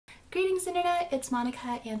Greetings Internet, it's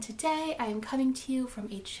Monica, and today I am coming to you from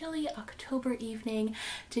a chilly October evening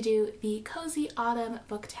to do the Cozy Autumn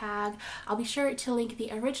book tag. I'll be sure to link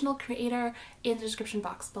the original creator in the description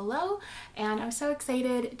box below, and I'm so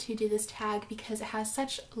excited to do this tag because it has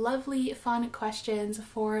such lovely fun questions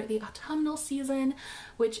for the autumnal season,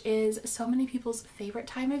 which is so many people's favorite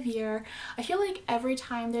time of year. I feel like every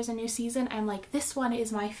time there's a new season I'm like, this one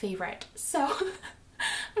is my favorite. So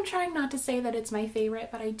I'm trying not to say that it's my favorite,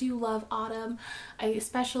 but I do love autumn.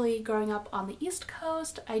 Especially growing up on the East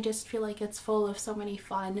Coast, I just feel like it's full of so many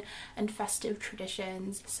fun and festive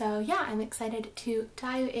traditions. So yeah, I'm excited to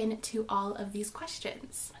dive into all of these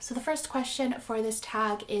questions. So the first question for this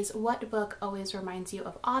tag is, what book always reminds you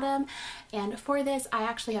of autumn? And for this, I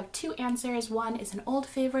actually have two answers. One is an old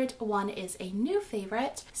favorite, one is a new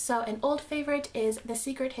favorite. So an old favorite is The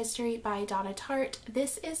Secret History by Donna Tartt.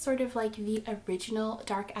 This is sort of like the original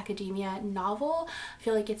dark academia novel. I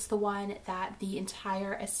feel like it's the one that the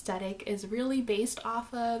entire aesthetic is really based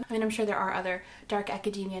off of. I mean, I'm sure there are other dark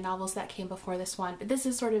academia novels that came before this one, but this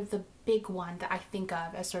is sort of the big one that I think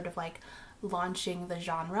of as sort of like launching the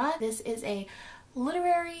genre. This is a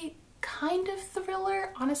literary kind of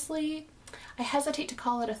thriller. Honestly, I hesitate to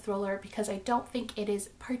call it a thriller because I don't think it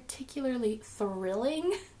is particularly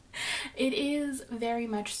thrilling. It is very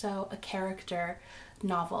much so a character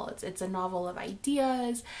novel. It's a novel of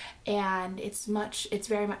ideas, and it's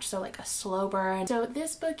very much so like a slow burn. So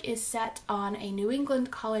this book is set on a New England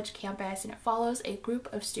college campus, and it follows a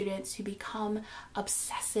group of students who become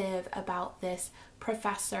obsessive about this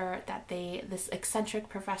this eccentric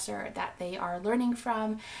professor that they are learning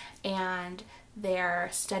from, and their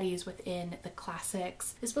studies within the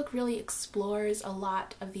classics. This book really explores a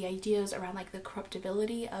lot of the ideas around like the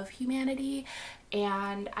corruptibility of humanity,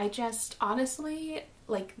 and I just honestly,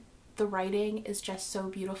 like, the writing is just so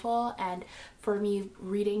beautiful. And for me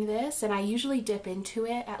reading this, and I usually dip into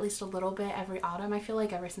it at least a little bit every autumn, I feel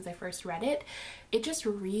like ever since I first read it, it just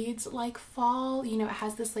reads like fall. You know, it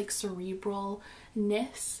has this like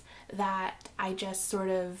cerebralness that I just sort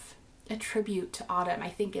of attribute to autumn. I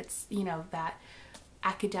think it's, you know, that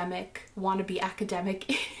wannabe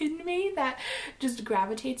academic in me that just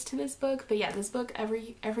gravitates to this book. But yeah, this book,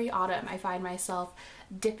 every autumn I find myself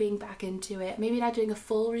dipping back into it. Maybe not doing a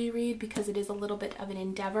full reread because it is a little bit of an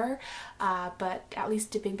endeavor, but at least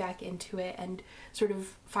dipping back into it and sort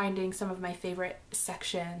of finding some of my favorite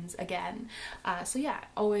sections again. So yeah,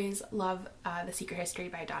 always love The Secret History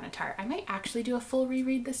by Donna Tartt. I might actually do a full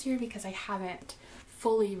reread this year because I haven't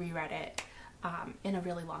fully reread it in a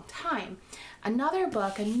really long time. Another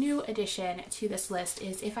book, a new addition to this list,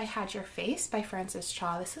 is If I Had Your Face by Frances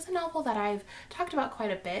Cha. This is a novel that I've talked about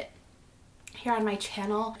quite a bit here on my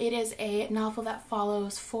channel. It is a novel that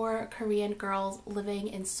follows four Korean girls living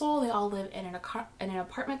in Seoul. They all live in an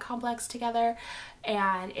apartment complex together,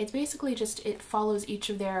 and it's basically just, it follows each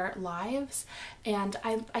of their lives, and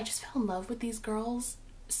I just fell in love with these girls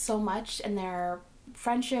so much, and their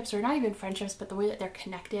friendships, or not even friendships, but the way that they're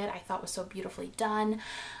connected, I thought was so beautifully done.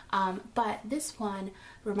 But this one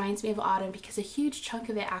reminds me of autumn because a huge chunk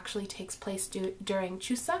of it actually takes place during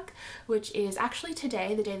Chuseok, which is actually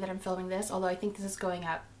today, the day that I'm filming this, although I think this is going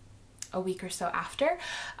up a week or so after.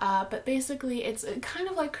 But basically it's kind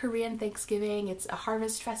of like Korean Thanksgiving. It's a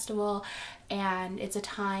harvest festival, and it's a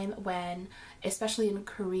time when, especially in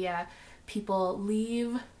Korea, people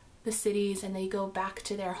leave the cities and they go back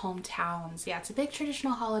to their hometowns. Yeah, it's a big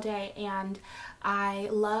traditional holiday, and I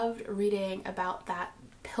loved reading about that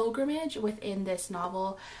pilgrimage within this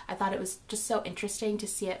novel. I thought it was just so interesting to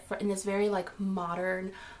see it in this very like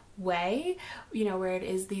modern way, you know, where it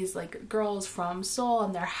is these like girls from Seoul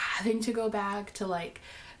and they're having to go back to like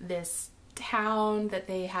this town that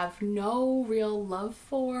they have no real love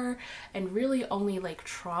for and really only like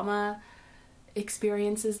trauma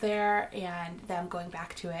experiences there, and them going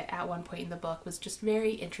back to it at one point in the book was just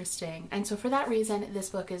very interesting. And so for that reason, this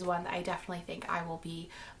book is one that I definitely think I will be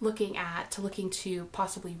looking to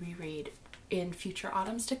possibly reread in future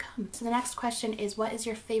autumns to come. So the next question is, what is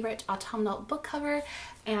your favorite autumnal book cover?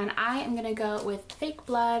 And I am gonna go with Fake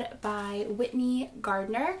Blood by Whitney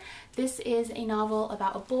Gardner. This is a novel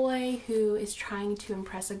about a boy who is trying to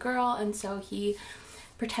impress a girl, and so he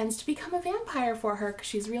pretends to become a vampire for her because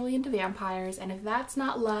she's really into vampires, and if that's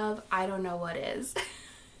not love, I don't know what is.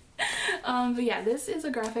 But yeah, this is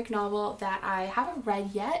a graphic novel that I haven't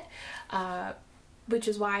read yet, which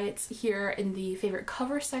is why it's here in the favorite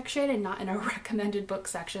cover section and not in a recommended book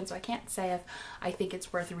section, so I can't say if I think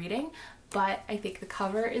it's worth reading, but I think the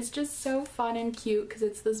cover is just so fun and cute because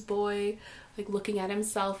it's this boy like looking at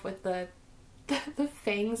himself with the the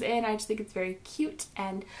fangs in. I just think it's very cute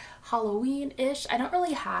and Halloween-ish. I don't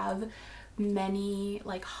really have many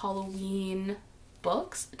like Halloween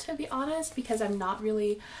books, to be honest, because I'm not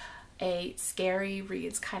really a scary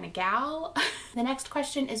reads kind of gal. The next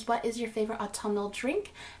question is, what is your favorite autumnal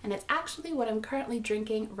drink? And it's actually what I'm currently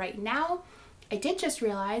drinking right now. I did just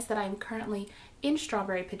realize that I'm currently in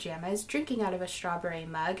strawberry pajamas, drinking out of a strawberry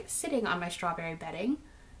mug, sitting on my strawberry bedding.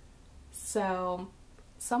 So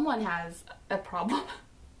someone has a problem.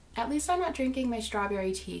 At least I'm not drinking my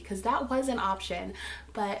strawberry tea, because that was an option.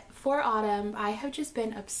 But for autumn, I have just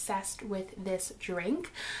been obsessed with this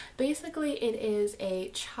drink. Basically, it is a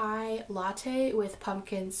chai latte with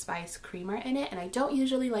pumpkin spice creamer in it, and I don't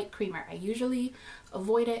usually like creamer. I usually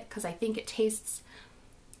avoid it because I think it tastes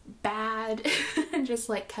bad and just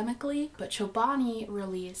like chemically. But Chobani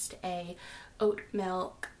released a oat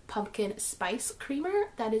milk pumpkin spice creamer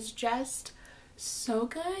that is just so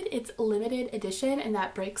good. It's limited edition, and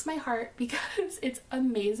that breaks my heart because it's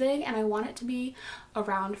amazing and I want it to be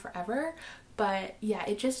around forever. But yeah,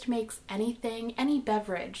 it just makes anything, any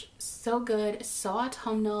beverage, so good, so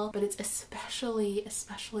autumnal, but it's especially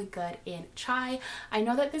good in chai. I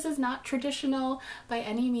know that this is not traditional by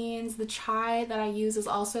any means. The chai that I use is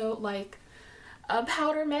also like a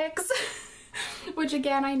powder mix, which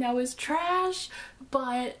again I know is trash,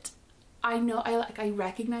 but I know I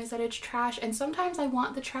recognize that it's trash, and sometimes I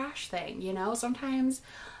want the trash thing, you know? Sometimes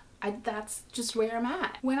that's just where I'm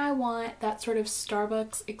at. When I want that sort of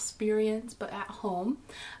Starbucks experience but at home,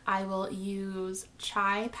 I will use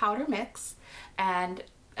chai powder mix and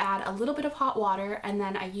add a little bit of hot water, and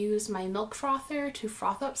then I use my milk frother to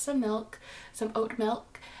froth up some milk, some oat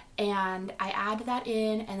milk, and I add that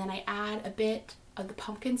in, and then I add a bit of the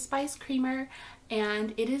pumpkin spice creamer,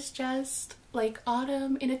 and it is just like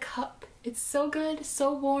autumn in a cup. It's so good,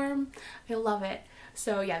 so warm. I love it.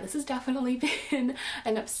 So yeah, this has definitely been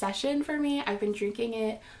an obsession for me. I've been drinking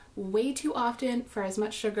it way too often for as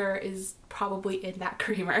much sugar is probably in that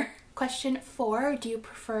creamer. Question 4, do you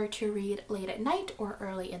prefer to read late at night or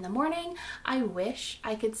early in the morning? I wish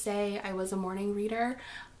I could say I was a morning reader,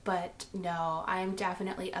 but no, I'm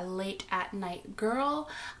definitely a late at night girl.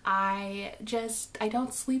 I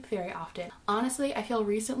don't sleep very often. Honestly, I feel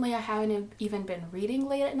recently I haven't even been reading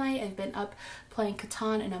late at night. I've been up playing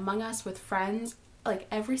Catan and Among Us with friends like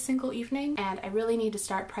every single evening, and I really need to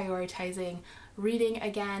start prioritizing reading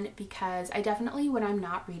again, because I definitely, when I'm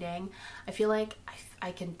not reading, I feel like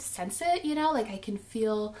I can sense it, you know, like I can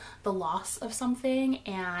feel the loss of something,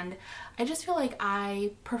 and I just feel like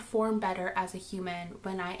I perform better as a human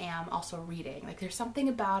when I am also reading. Like there's something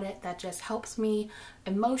about it that just helps me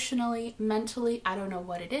emotionally, mentally. I don't know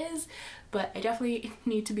what it is, but I definitely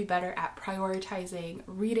need to be better at prioritizing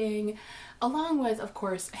reading, along with, of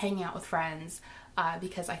course, hanging out with friends.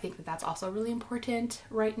 Because I think that that's also really important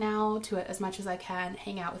right now, to as much as I can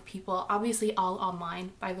hang out with people. Obviously all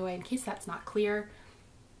online, by the way, in case that's not clear.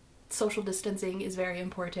 Social distancing is very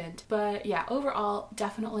important. But yeah, overall,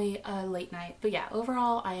 definitely a late night. But yeah,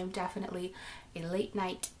 overall, I am definitely a late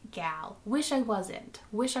night gal. Wish I wasn't.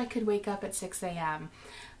 Wish I could wake up at 6 a.m.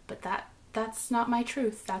 But that's not my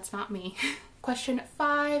truth. That's not me. Question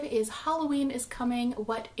 5 is, Halloween is coming.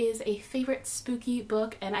 What is a favorite spooky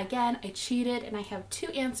book? And again, I cheated and I have 2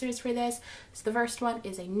 answers for this. So the first one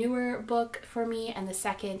is a newer book for me, and the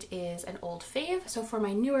second is an old fave. So for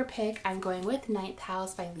my newer pick, I'm going with Ninth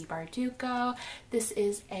House by Leigh Bardugo. This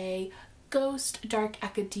is a ghost dark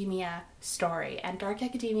academia story, and dark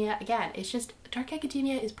academia, again, it's just, dark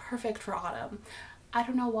academia is perfect for autumn. I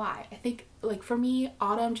don't know why. I think, like, for me,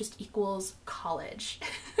 autumn just equals college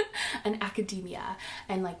and academia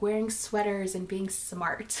and like wearing sweaters and being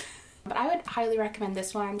smart. But I would highly recommend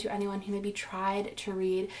this one to anyone who maybe tried to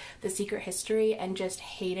read The Secret History and just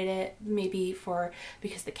hated it, maybe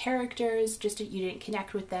because the characters you didn't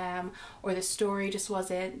connect with them, or the story just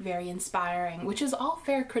wasn't very inspiring, which is all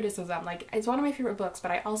fair criticism. Like, it's one of my favorite books, but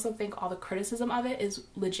I also think all the criticism of it is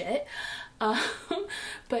legit.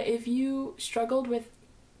 But if you struggled with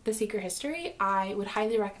The Secret History, I would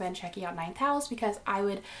highly recommend checking out Ninth House, because I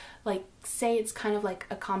would like say it's kind of like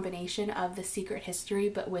a combination of The Secret History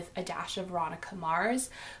but with a dash of Veronica Mars,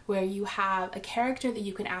 where you have a character that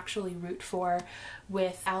you can actually root for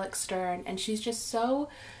with Alex Stern, and she's just so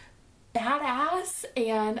badass,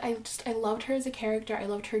 and I loved her as a character. I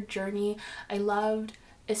loved her journey. I loved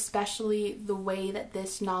especially the way that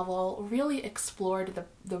this novel really explored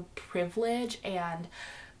the privilege and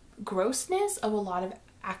grossness of a lot of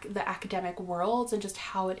the academic worlds, and just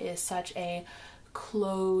how it is such a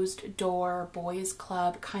closed door boys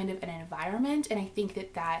club kind of an environment. And I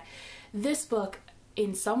think that this book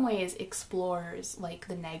in some ways explores like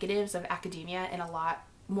the negatives of academia in a lot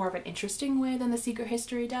more of an interesting way than The Secret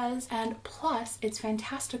History does. And plus, it's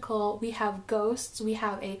fantastical. We have ghosts. We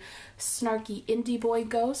have a snarky indie boy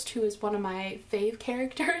ghost who is one of my fave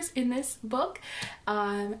characters in this book.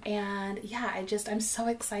 And yeah, I'm so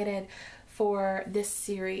excited for this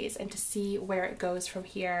series and to see where it goes from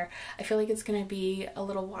here. I feel like it's gonna be a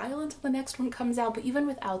little while until the next one comes out, but even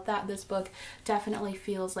without that, this book definitely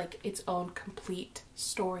feels like its own complete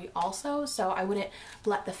story also. So I wouldn't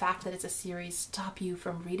let the fact that it's a series stop you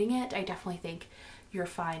from reading it. I definitely think you're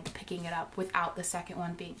fine picking it up without the second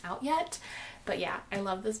one being out yet. But yeah, I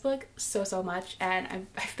love this book so much, and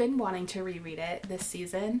I've been wanting to reread it this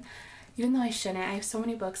season. Even though I shouldn't. I have so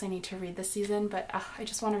many books I need to read this season, but I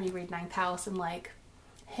just want to reread Ninth House and like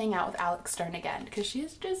hang out with Alex Stern again because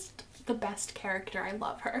she's just the best character. I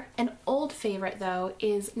love her. An old favorite though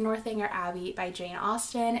is Northanger Abbey by Jane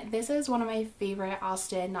Austen. This is one of my favorite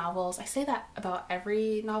Austen novels. I say that about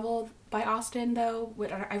every novel by Austen though.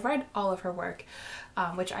 I've read all of her work,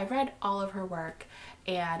 and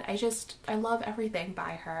I love everything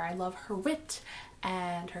by her. I love her wit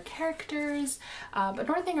and her characters, but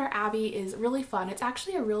Northanger Abbey is really fun. It's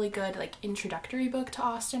actually a really good like introductory book to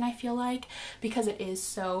Austen, I feel like, because it is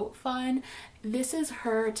so fun. This is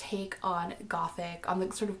her take on Gothic, on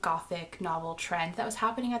the sort of Gothic novel trend that was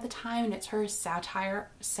happening at the time, and it's her satirizing?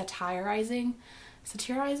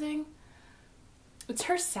 It's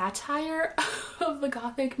her satire of the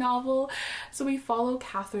Gothic novel. So we follow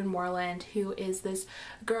Catherine Morland, who is this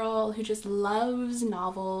girl who just loves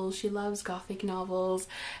novels. She loves Gothic novels,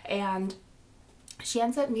 and she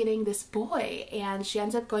ends up meeting this boy, and she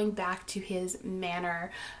ends up going back to his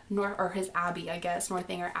manor, or his abbey, I guess,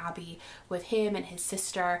 Northanger Abbey, with him and his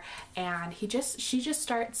sister, and she just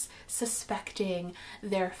starts suspecting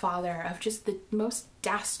their father of just the most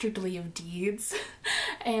dastardly of deeds.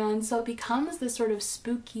 And so it becomes this sort of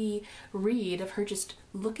spooky read of her just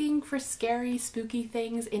looking for scary, spooky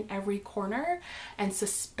things in every corner and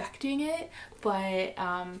suspecting it, but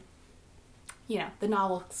you know, the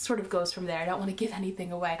novel sort of goes from there. I don't want to give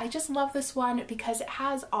anything away. I just love this one because it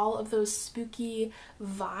has all of those spooky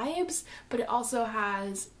vibes, but it also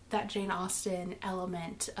has that Jane Austen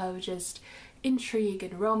element of just intrigue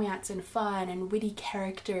and romance and fun and witty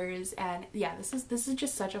characters. And yeah, this is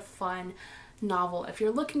just such a fun novel. If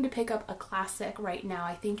you're looking to pick up a classic right now,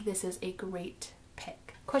 I think this is a great pick.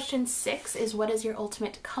 Question 6 is, what is your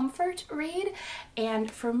ultimate comfort read? And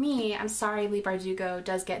for me, I'm sorry, Leigh Bardugo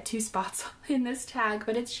does get 2 spots in this tag,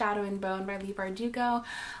 but it's Shadow and Bone by Leigh Bardugo.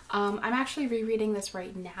 I'm actually rereading this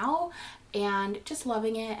right now and just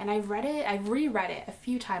loving it, and I've reread it a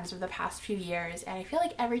few times over the past few years, and I feel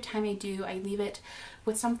like every time I do, I leave it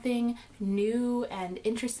with something new and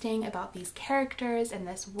interesting about these characters and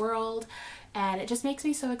this world, and it just makes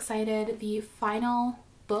me so excited. The final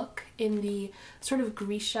book in the sort of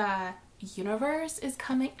Grisha universe is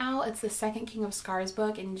coming out. It's the second King of Scars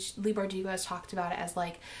book, and Leigh Bardugo has talked about it as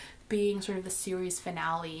like being sort of the series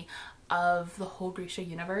finale of the whole Grisha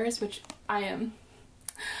universe, which I am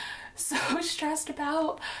so stressed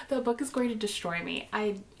about. The book is going to destroy me.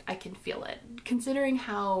 I can feel it, considering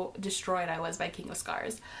how destroyed I was by King of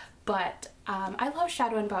Scars. But I love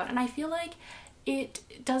Shadow and Bone, and I feel like it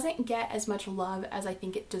doesn't get as much love as I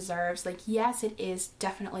think it deserves. Like, yes, it is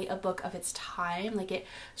definitely a book of its time. Like, it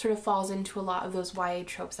sort of falls into a lot of those YA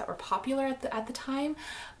tropes that were popular at the time,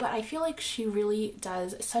 but I feel like she really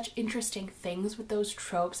does such interesting things with those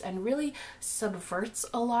tropes and really subverts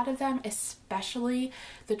a lot of them, especially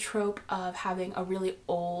the trope of having a really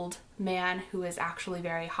old man who is actually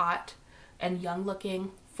very hot and young looking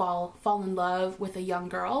fall in love with a young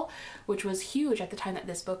girl, which was huge at the time that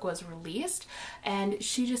this book was released. And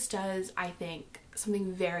she just does, I think,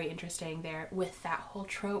 something very interesting there with that whole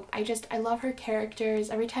trope. I love her characters.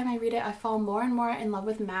 Every time I read it, I fall more and more in love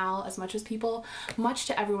with Mal, as much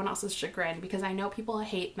to everyone else's chagrin, because I know people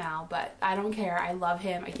hate Mal, but I don't care. I love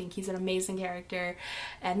him. I think he's an amazing character,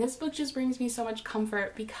 and this book just brings me so much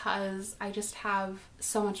comfort because I just have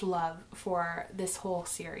so much love for this whole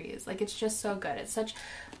series. Like, it's just so good. It's such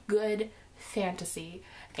good fantasy,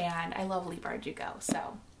 and I love Leigh Bardugo,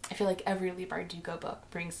 so I feel like every Leigh Bardugo book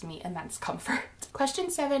brings me immense comfort. Question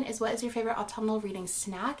 7 is, what is your favorite autumnal reading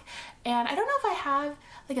snack? And I don't know if I have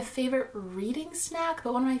like a favorite reading snack,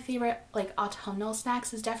 but one of my favorite like autumnal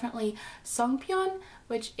snacks is definitely songpyeon,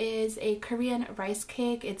 which is a Korean rice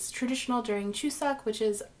cake. It's traditional during Chuseok, which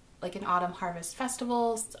is like an autumn harvest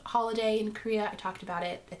festival holiday in Korea. I talked about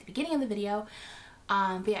it at the beginning of the video.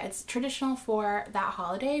 But yeah, it's traditional for that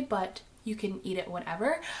holiday, but you can eat it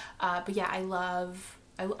whenever. But yeah, I love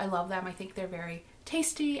them. I think they're very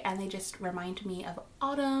tasty and they just remind me of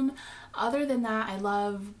autumn. Other than that, I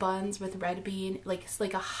love buns with red bean, like it's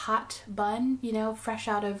like a hot bun, you know, fresh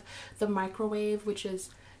out of the microwave, which is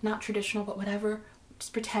not traditional, but whatever,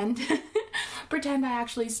 just pretend. Pretend I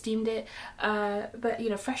actually steamed it, but you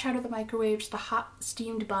know, fresh out of the microwave, just a hot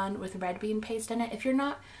steamed bun with red bean paste in it. If you're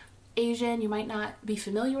not Asian, you might not be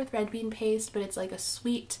familiar with red bean paste, but it's like a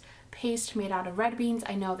sweet paste made out of red beans.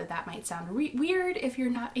 I know that that might sound weird if you're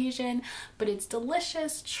not Asian, but it's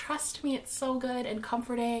delicious. Trust me, it's so good and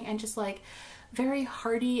comforting and just like very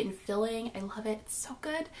hearty and filling. I love it. It's so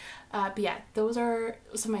good. But yeah, those are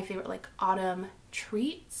some of my favorite like autumn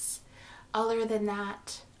treats. Other than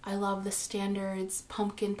that, I love the standards,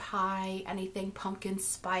 pumpkin pie, anything pumpkin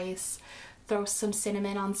spice, throw some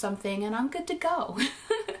cinnamon on something and I'm good to go.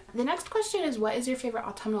 The next question is, what is your favorite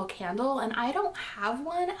autumnal candle? And I don't have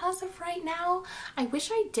one as of right now. I wish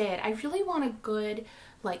I did. I really want a good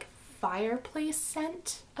like fireplace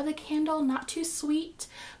scent of a candle, not too sweet,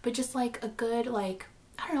 but just like a good like,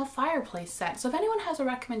 I don't know, fireplace scent. So if anyone has a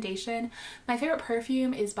recommendation, my favorite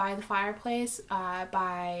perfume is By the Fireplace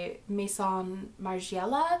by Maison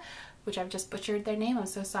Margiela, which I've just butchered their name, I'm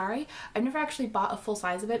so sorry. I've never actually bought a full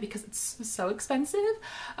size of it because it's so expensive,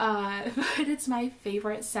 but it's my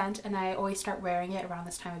favorite scent and I always start wearing it around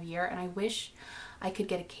this time of year, and I wish I could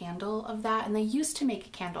get a candle of that, and they used to make a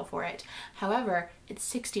candle for it. However,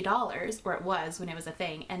 it's $60, or it was when it was a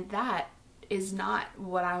thing, and that is not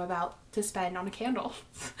what I'm about to spend on a candle.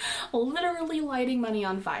 Literally lighting money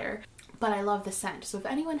on fire. But I love the scent, so if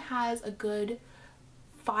anyone has a good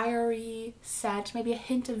fiery scent, maybe a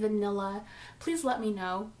hint of vanilla, please let me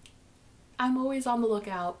know. I'm always on the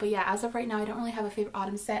lookout. But yeah, as of right now, I don't really have a favorite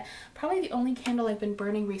autumn scent. Probably the only candle I've been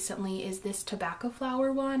burning recently is this tobacco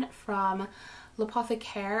flower one from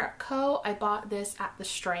L'Apothecary Co. I bought this at the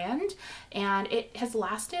Strand and it has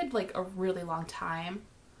lasted like a really long time.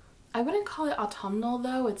 I wouldn't call it autumnal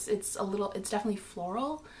though, it's definitely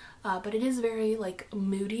floral, but it is very like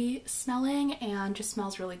moody smelling and just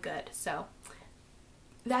smells really good. So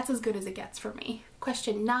that's as good as it gets for me.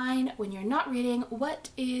 Question 9, when you're not reading,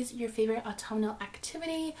 what is your favorite autumnal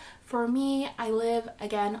activity? For me, I live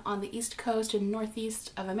again on the East Coast and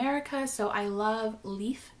Northeast of America, so I love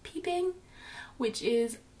leaf peeping, which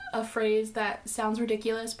is a phrase that sounds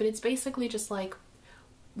ridiculous, but it's basically just like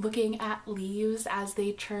looking at leaves as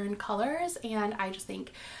they turn colors, and I just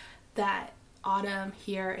think that autumn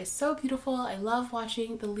here is so beautiful. I love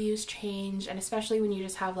watching the leaves change, and especially when you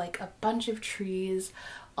just have like a bunch of trees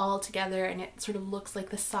all together and it sort of looks like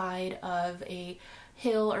the side of a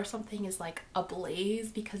hill or something is like ablaze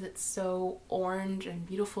because it's so orange and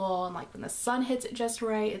beautiful, and like when the sun hits it just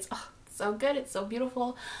right, it's so good, it's so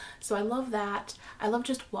beautiful. So I love that. I love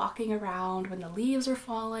just walking around when the leaves are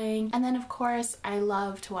falling. And then of course I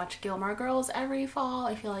love to watch Gilmore Girls every fall.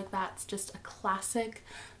 I feel like that's just a classic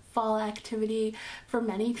fall activity for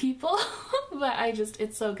many people, but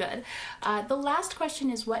it's so good. The last question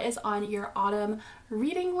is, what is on your autumn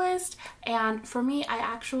reading list? And for me, I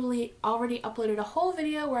actually already uploaded a whole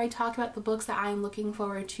video where I talk about the books that I'm looking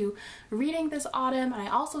forward to reading this autumn, and I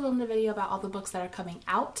also filmed a video about all the books that are coming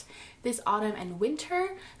out this autumn and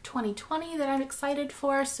winter 2020 that I'm excited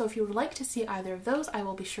for. So if you would like to see either of those, I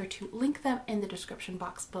will be sure to link them in the description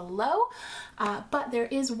box below. But there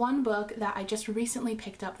is one book that I just recently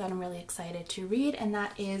picked up that I'm really excited to read, and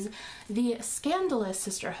that is The Scandalous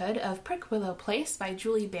Sisterhood of Prick Willow Place by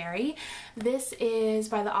Julie Berry. This is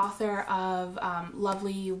by the author of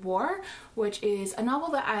Lovely War, which is a novel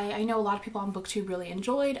that I know a lot of people on BookTube really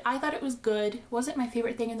enjoyed. I thought it was good. It wasn't my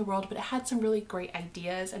favorite thing in the world, but it had some really great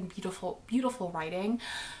ideas and beautiful writing.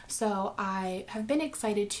 So I have been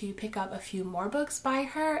excited to pick up a few more books by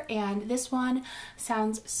her, and this one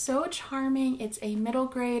sounds so charming. It's a middle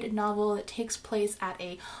grade novel that takes place at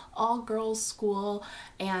a all-girls school,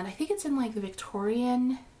 and I think it's in like the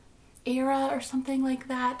Victorian era or something like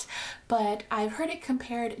that, but I've heard it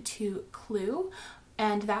compared to Clue,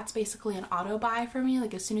 and that's basically an auto buy for me.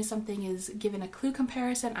 Like as soon as something is given a Clue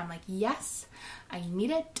comparison, I'm like, yes, I need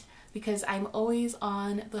it, because I'm always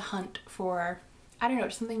on the hunt for, I don't know,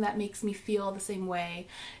 something that makes me feel the same way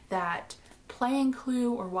that playing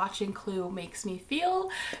Clue or watching Clue makes me feel.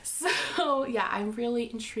 So yeah, I'm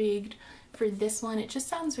really intrigued for this one. It just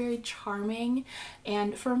sounds very charming,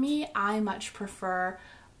 and for me, I much prefer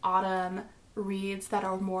autumn reads that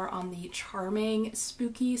are more on the charming,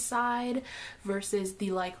 spooky side versus the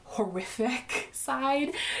like horrific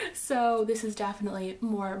side. So this is definitely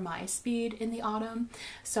more my speed in the autumn.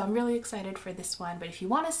 So I'm really excited for this one. But if you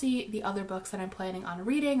want to see the other books that I'm planning on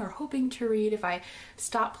reading or hoping to read if I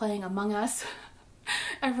stop playing Among Us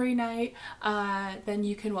every night, then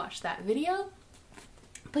you can watch that video.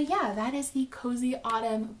 But yeah, that is the Cozy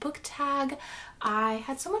Autumn book tag. I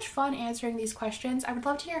had so much fun answering these questions. I would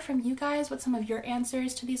love to hear from you guys what some of your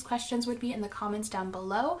answers to these questions would be in the comments down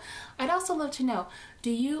below. I'd also love to know,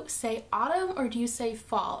 do you say autumn or do you say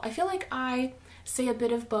fall? I feel like I say a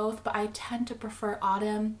bit of both, but I tend to prefer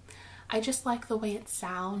autumn. I just like the way it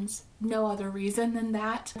sounds. No other reason than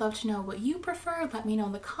that. I'd love to know what you prefer. Let me know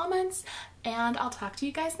in the comments, and I'll talk to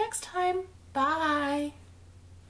you guys next time. Bye!